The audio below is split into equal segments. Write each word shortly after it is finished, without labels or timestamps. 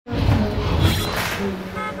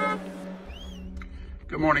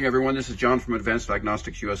Good morning, everyone. This is John from Advanced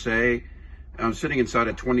Diagnostics USA. I'm sitting inside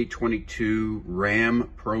a 2022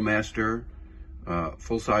 Ram Promaster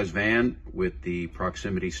full-size van with the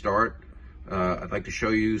proximity start. I'd like to show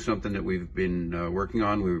you something that we've been working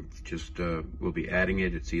on. We'll be adding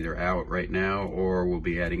it. It's either out right now or we'll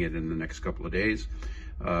be adding it in the next couple of days.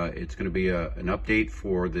 It's going to be an update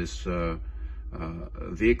for this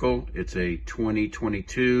vehicle. It's a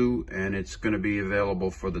 2022 and it's going to be available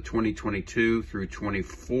for the 2022 through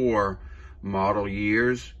 24 model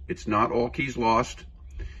years. It's not all keys lost.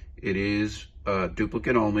 It is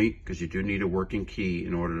duplicate only, because you do need a working key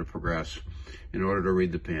in order to progress, in order to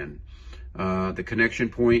read the pin. The connection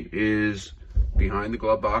point is behind the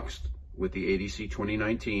glove box with the ADC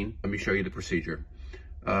 2019. Let me show you the procedure.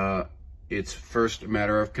 It's first a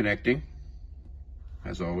matter of connecting,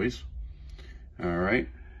 as always. All right,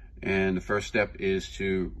 and the first step is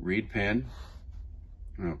to read pin.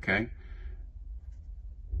 Okay,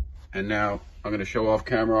 and now I'm going to show off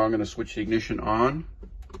camera. I'm going to switch the ignition on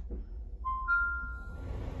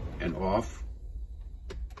and off,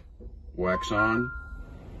 wax on,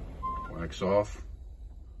 wax off,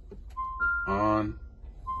 on,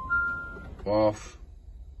 off,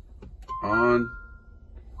 on,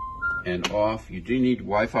 and off. You do need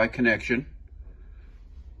Wi-Fi connection.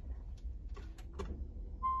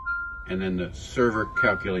 And then the server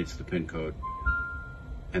calculates the pin code.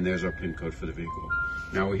 And there's our pin code for the vehicle.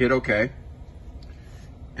 Now we hit OK.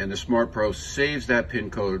 And the Smart Pro saves that pin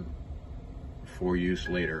code for use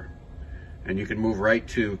later. And you can move right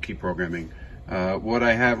to key programming. What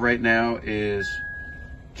I have right now is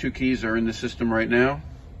 2 keys are in the system right now.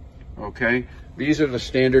 Okay. These are the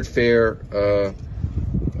standard fare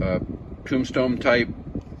tombstone type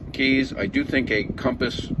keys. I do think a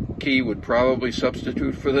compass key would probably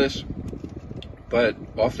substitute for this. But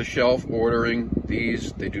off the shelf ordering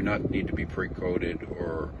these, they do not need to be pre-coded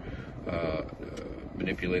or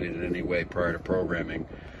manipulated in any way prior to programming.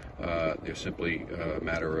 They're simply a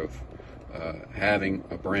matter of having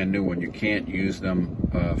a brand new one. You can't use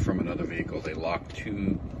them from another vehicle. They lock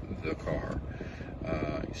to the car.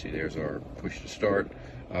 You see there's our push to start.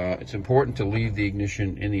 It's important to leave the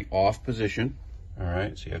ignition in the off position. All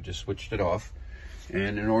right, see I've just switched it off.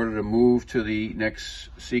 And in order to move to the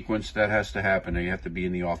next sequence, that has to happen. You have to be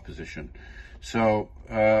in the off position. So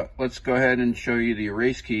let's go ahead and show you the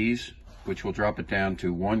erase keys, which will drop it down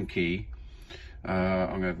to 1 key.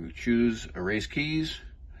 I'm going to choose erase keys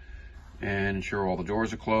and ensure all the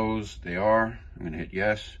doors are closed. They are. I'm going to hit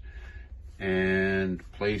yes. And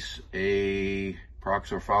place a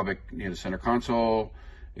prox or fobic near the center console.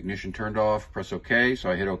 Ignition turned off. Press OK. So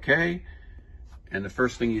I hit OK. And the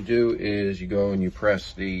first thing you do is you go and you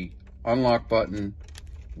press the unlock button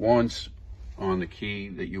once on the key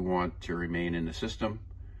that you want to remain in the system.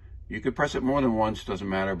 You could press it more than once, doesn't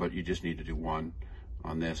matter, but you just need to do one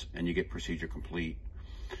on this and you get procedure complete.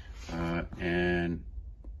 And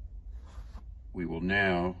we will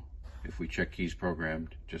now, if we check keys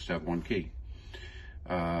programmed, just have 1 key.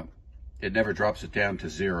 It never drops it down to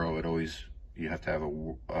 0. It always, you have to have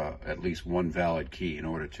at least 1 valid key in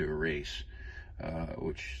order to erase.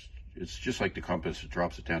 Which it's just like the compass. It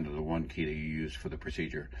drops it down to the 1 key that you use for the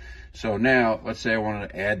procedure. So now, let's say I wanted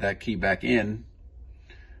to add that key back in.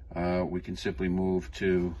 We can simply move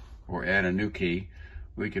to, or add a new key.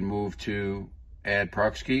 We can move to add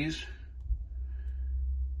prox keys.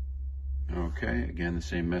 Okay, again, the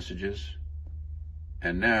same messages.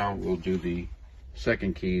 And now we'll do the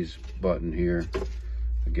second keys button here.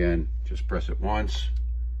 Again, just press it once,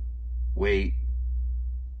 wait.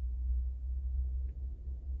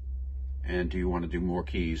 And do you want to do more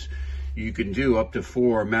keys? You can do up to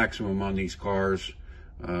 4 maximum on these cars.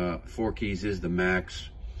 4 keys is the max.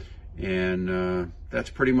 And that's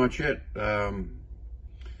pretty much it.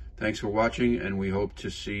 Thanks for watching, and we hope to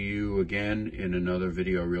see you again in another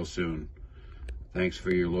video real soon. Thanks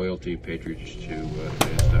for your loyalty, patriots to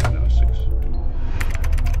Advanced Diagnostics.